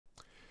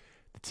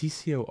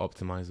TCO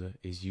Optimizer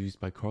is used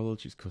by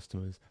Coralogix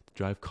customers to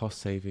drive cost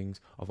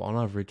savings of on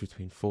average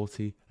between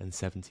 40 and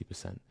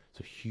 70%.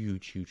 So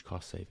huge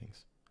cost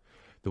savings.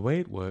 The way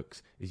it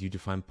works is you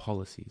define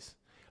policies.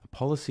 A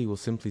policy will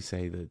simply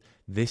say that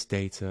this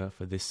data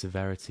for this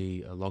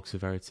severity, a log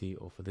severity,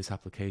 or for this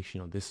application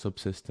or this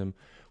subsystem,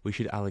 we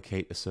should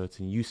allocate a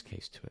certain use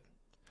case to it.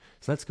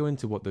 So let's go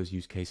into what those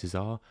use cases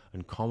are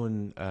and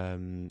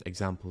common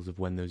examples of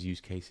when those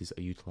use cases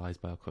are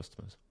utilized by our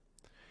customers.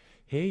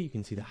 Here you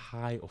can see the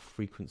high or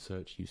frequent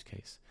search use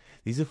case.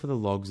 These are for the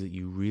logs that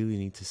you really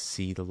need to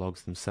see the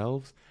logs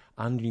themselves,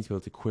 and you need to be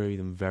able to query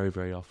them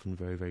very often,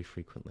 very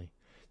frequently.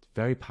 It's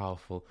very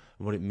powerful,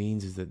 and what it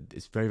means is that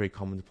it's very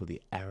common to put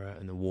the error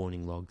and the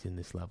warning logs in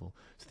this level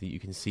so that you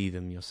can see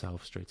them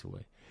yourself straight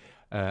away.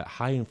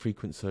 High and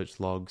frequent search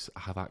logs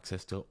have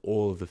access to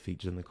all of the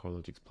features on the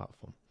Coralogix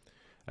platform,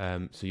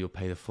 so you'll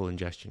pay the full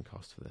ingestion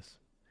cost for this.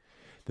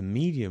 The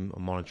medium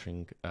or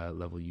monitoring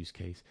level use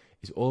case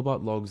is all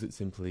about logs that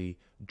simply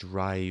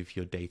drive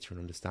your data and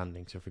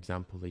understanding. So for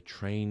example, they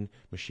train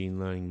machine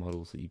learning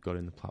models that you've got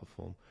in the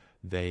platform.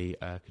 They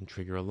can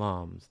trigger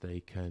alarms.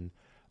 They can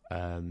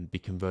be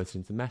converted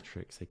into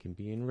metrics. They can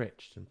be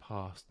enriched and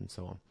parsed and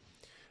so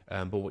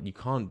on. But what you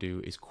can't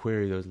do is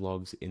query those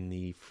logs in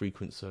the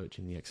frequent search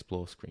in the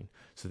Explore screen.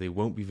 So they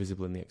won't be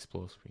visible in the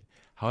Explore screen.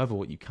 However,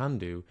 what you can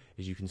do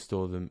is you can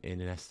store them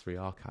in an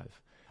S3 archive,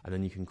 and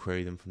then you can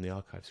query them from the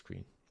archive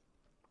screen.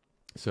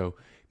 So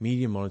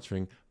medium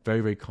monitoring,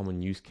 very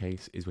common use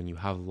case is when you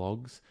have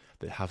logs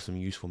that have some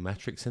useful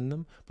metrics in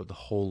them, but the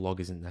whole log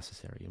isn't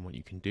necessary. And what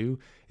you can do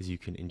is you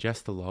can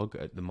ingest the log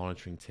at the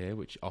monitoring tier,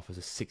 which offers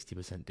a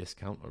 60%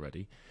 discount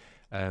already.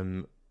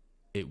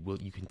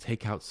 You can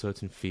take out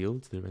certain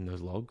fields that are in those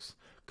logs,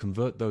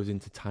 convert those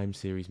into time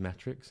series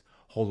metrics,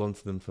 hold on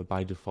to them for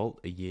by default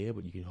a year,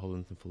 but you can hold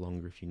on to them for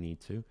longer if you need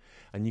to,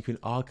 and you can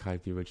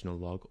archive the original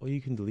log, or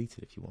you can delete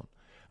it if you want.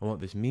 And what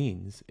this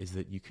means is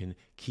that you can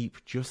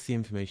keep just the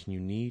information you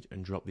need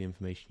and drop the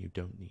information you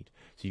don't need.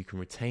 So you can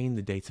retain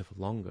the data for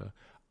longer,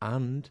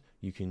 and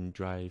you can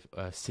drive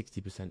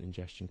 60%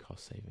 ingestion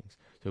cost savings.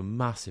 So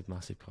massive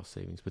cost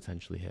savings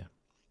potentially here.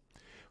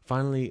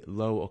 Finally,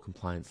 low or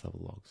compliance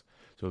level logs.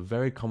 So a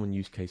very common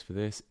use case for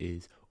this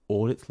is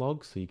audit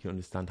logs, so you can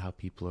understand how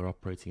people are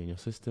operating in your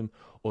system,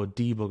 or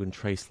debug and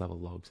trace level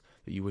logs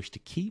that you wish to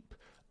keep,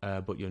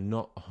 but you're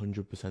not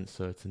 100%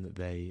 certain that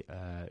they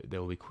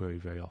will be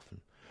queried very often.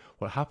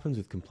 What happens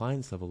with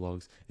compliance level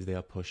logs is they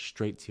are pushed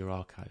straight to your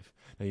archive.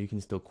 Now you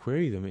can still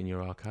query them in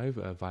your archive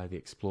via the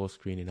Explore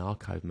screen in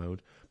archive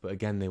mode, but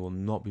again they will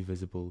not be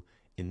visible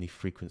in the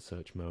frequent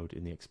search mode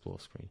in the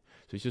Explore screen.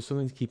 So it's just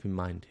something to keep in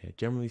mind here.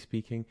 Generally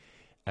speaking,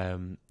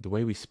 the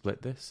way we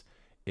split this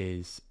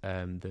is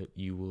that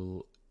you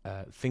will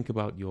think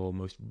about your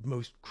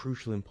most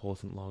crucial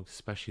important logs,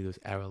 especially those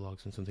error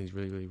logs when something's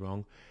really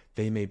wrong.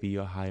 They may be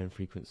your high and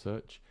frequent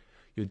search.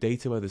 Your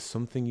data where there's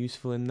something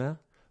useful in there,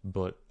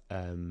 but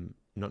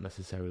not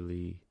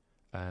necessarily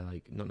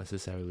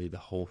the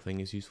whole thing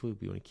is useful.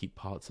 We want to keep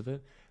parts of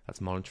it. That's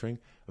monitoring.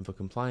 And for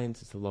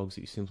compliance, it's the logs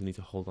that you simply need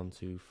to hold on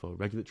to for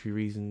regulatory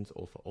reasons,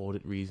 or for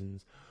audit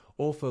reasons,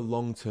 or for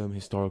long-term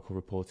historical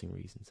reporting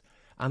reasons.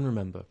 And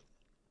remember,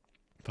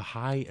 for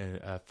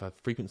for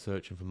frequent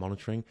search and for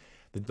monitoring,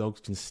 the logs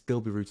can still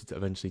be routed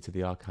eventually to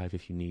the archive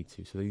if you need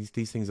to. So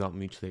these things aren't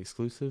mutually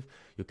exclusive.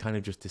 You're kind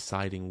of just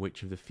deciding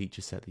which of the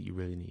feature set that you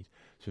really need.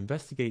 So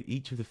investigate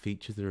each of the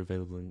features that are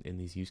available in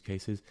these use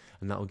cases,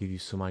 and that will give you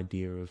some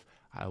idea of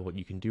what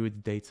you can do with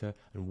the data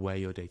and where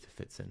your data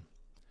fits in.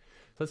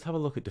 So let's have a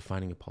look at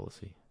defining a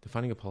policy.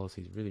 Defining a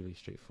policy is really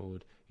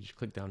straightforward. You just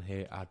click down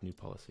here, add new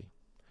policy.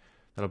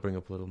 That'll bring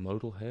up a little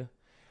modal here.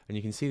 And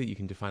you can see that you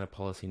can define a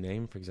policy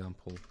name, for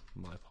example,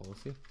 my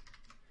policy.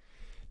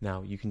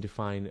 Now, you can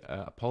define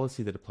a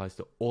policy that applies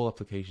to all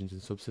applications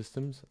and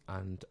subsystems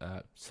and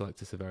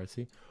select a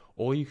severity,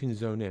 or you can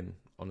zone in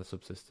on a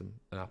subsystem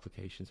and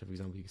application. So, for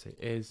example, you can say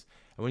is,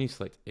 and when you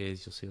select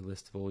is, you'll see a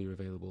list of all your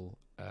available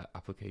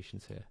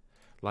applications here.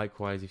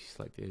 Likewise, if you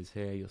select is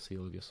here, you'll see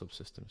all of your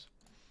subsystems.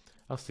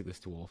 I'll stick this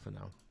to all for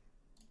now.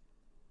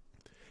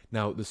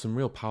 Now, there's some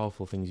real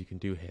powerful things you can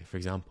do here. For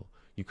example,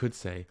 you could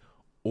say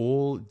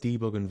all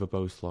debug and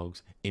verbose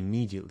logs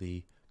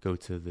immediately go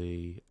to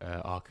the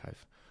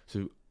archive.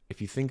 So if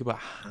you think about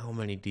how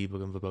many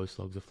debug and verbose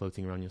logs are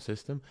floating around your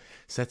system,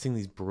 setting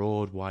these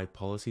broad, wide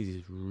policies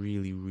is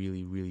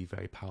really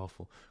very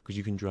powerful, because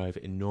you can drive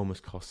enormous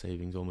cost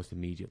savings almost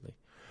immediately.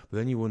 But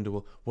then you wonder,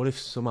 well, what if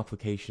some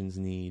applications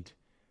we need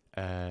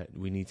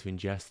to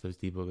ingest those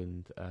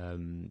debug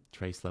and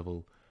trace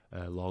level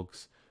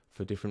logs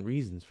for different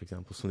reasons? For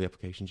example, some of the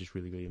applications are just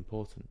really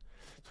important.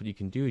 So what you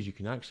can do is you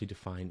can actually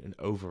define an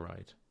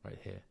override right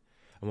here.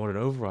 And what an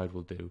override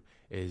will do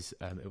is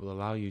it will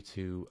allow you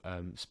to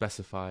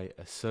specify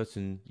a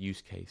certain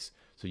use case.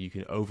 So you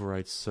can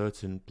override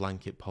certain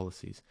blanket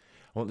policies.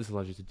 And what this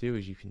allows you to do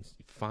is you can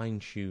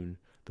fine-tune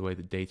the way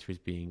that data is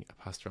being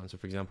passed around. So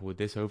for example, with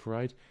this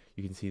override,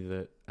 you can see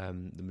that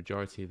the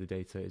majority of the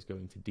data is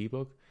going to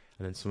debug,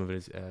 and then some of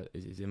it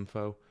is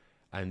info,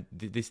 And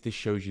this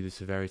shows you the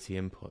severity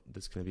input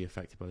that's going to be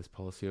affected by this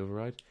policy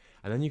override.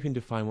 And then you can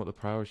define what the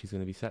priority is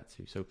going to be set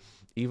to. So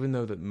even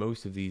though that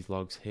most of these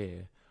logs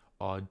here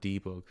are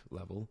debug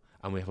level,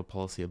 and we have a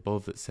policy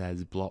above that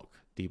says block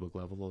debug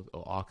level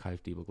or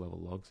archive debug level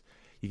logs,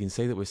 you can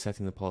say that we're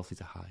setting the policy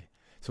to high.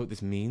 So what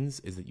this means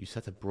is that you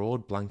set a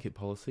broad blanket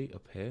policy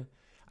up here,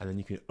 and then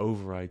you can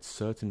override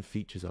certain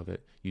features of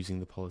it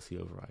using the policy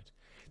override.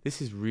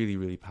 This is really,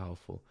 really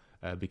powerful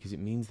because it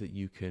means that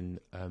you can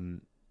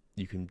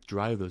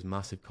drive those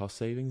massive cost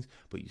savings,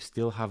 but you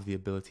still have the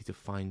ability to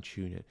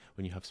fine-tune it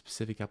when you have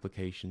specific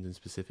applications and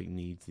specific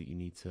needs that you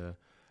need to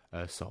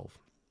solve.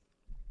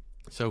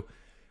 So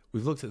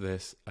we've looked at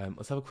this.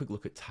 Let's have a quick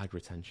look at tag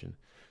retention.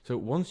 So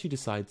once you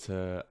decide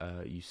to,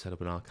 you set up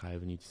an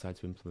archive and you decide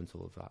to implement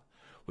all of that,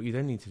 what you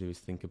then need to do is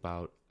think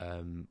about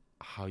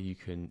how you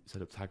can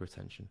set up tag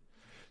retention.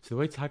 So the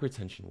way tag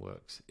retention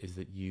works is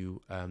that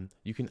you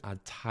can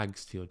add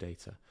tags to your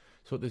data.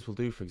 So what this will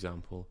do, for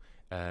example,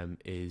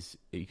 is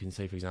you can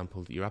say, for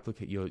example,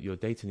 that your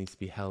data needs to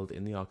be held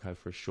in the archive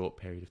for a short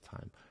period of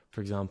time.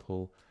 For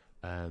example,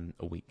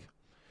 a week.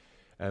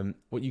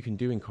 What you can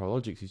do in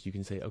Coralogix is you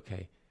can say,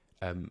 okay,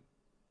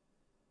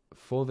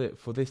 for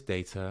this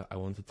data, I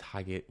want to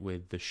tag it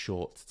with the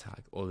short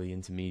tag or the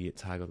intermediate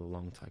tag or the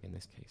long tag in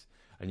this case.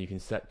 And you can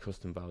set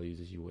custom values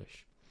as you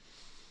wish.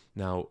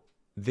 Now,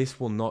 this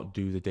will not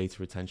do the data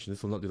retention.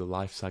 This will not do the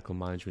lifecycle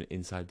management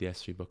inside the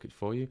S3 bucket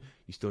for you.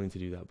 You still need to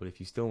do that. But if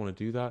you still want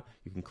to do that,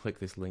 you can click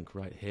this link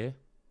right here.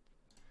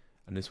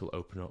 And this will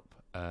open up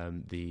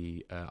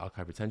the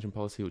archive retention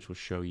policy, which will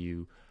show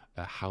you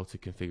how to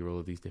configure all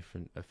of these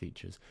different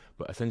features.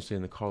 But essentially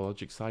on the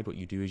Coralogix side, what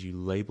you do is you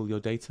label your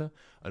data,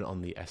 and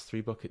on the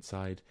S3 bucket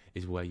side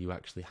is where you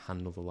actually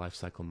handle the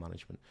lifecycle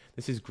management.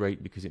 This is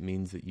great because it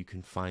means that you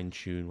can fine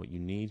tune what you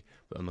need,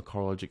 but on the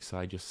Coralogix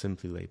side, you're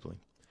simply labeling.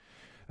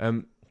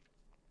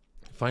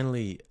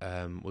 Finally,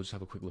 we'll just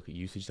have a quick look at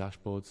usage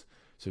dashboards.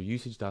 So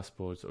usage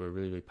dashboards are a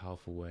really, really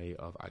powerful way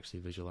of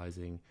actually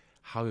visualizing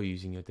how you're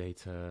using your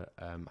data,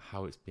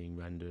 how it's being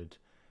rendered,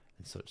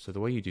 and such. So the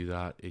way you do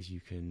that is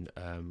you can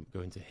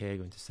go into here,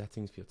 go into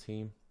settings for your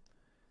team,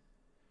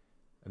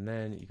 and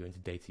then you go into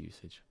data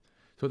usage.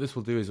 So what this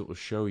will do is it will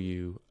show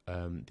you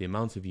the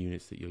amount of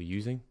units that you're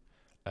using,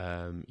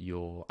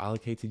 your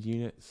allocated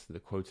units, the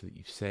quota that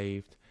you've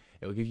saved.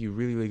 It will give you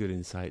really, really good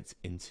insights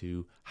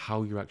into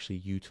how you're actually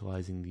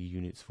utilizing the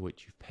units for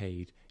which you've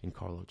paid in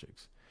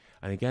Coralogix.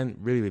 And again,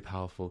 really, really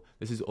powerful.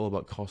 This is all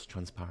about cost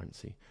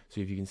transparency.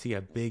 So if you can see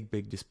a big,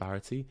 big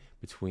disparity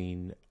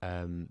between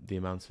the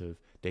amount of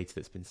data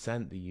that's been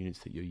sent, the units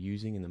that you're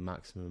using, and the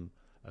maximum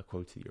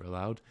quota that you're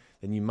allowed,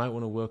 then you might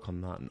want to work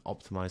on that and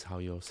optimize how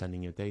you're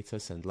sending your data,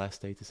 send less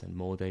data, send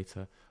more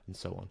data, and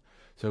so on.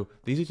 So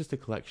these are just a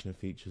collection of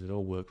features that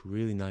all work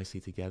really nicely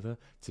together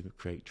to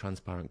create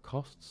transparent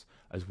costs,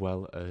 as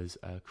well as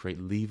create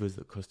levers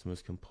that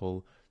customers can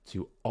pull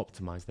to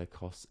optimize their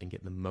costs and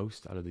get the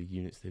most out of the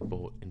units they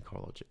bought in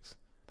Coralogix.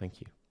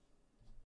 Thank you.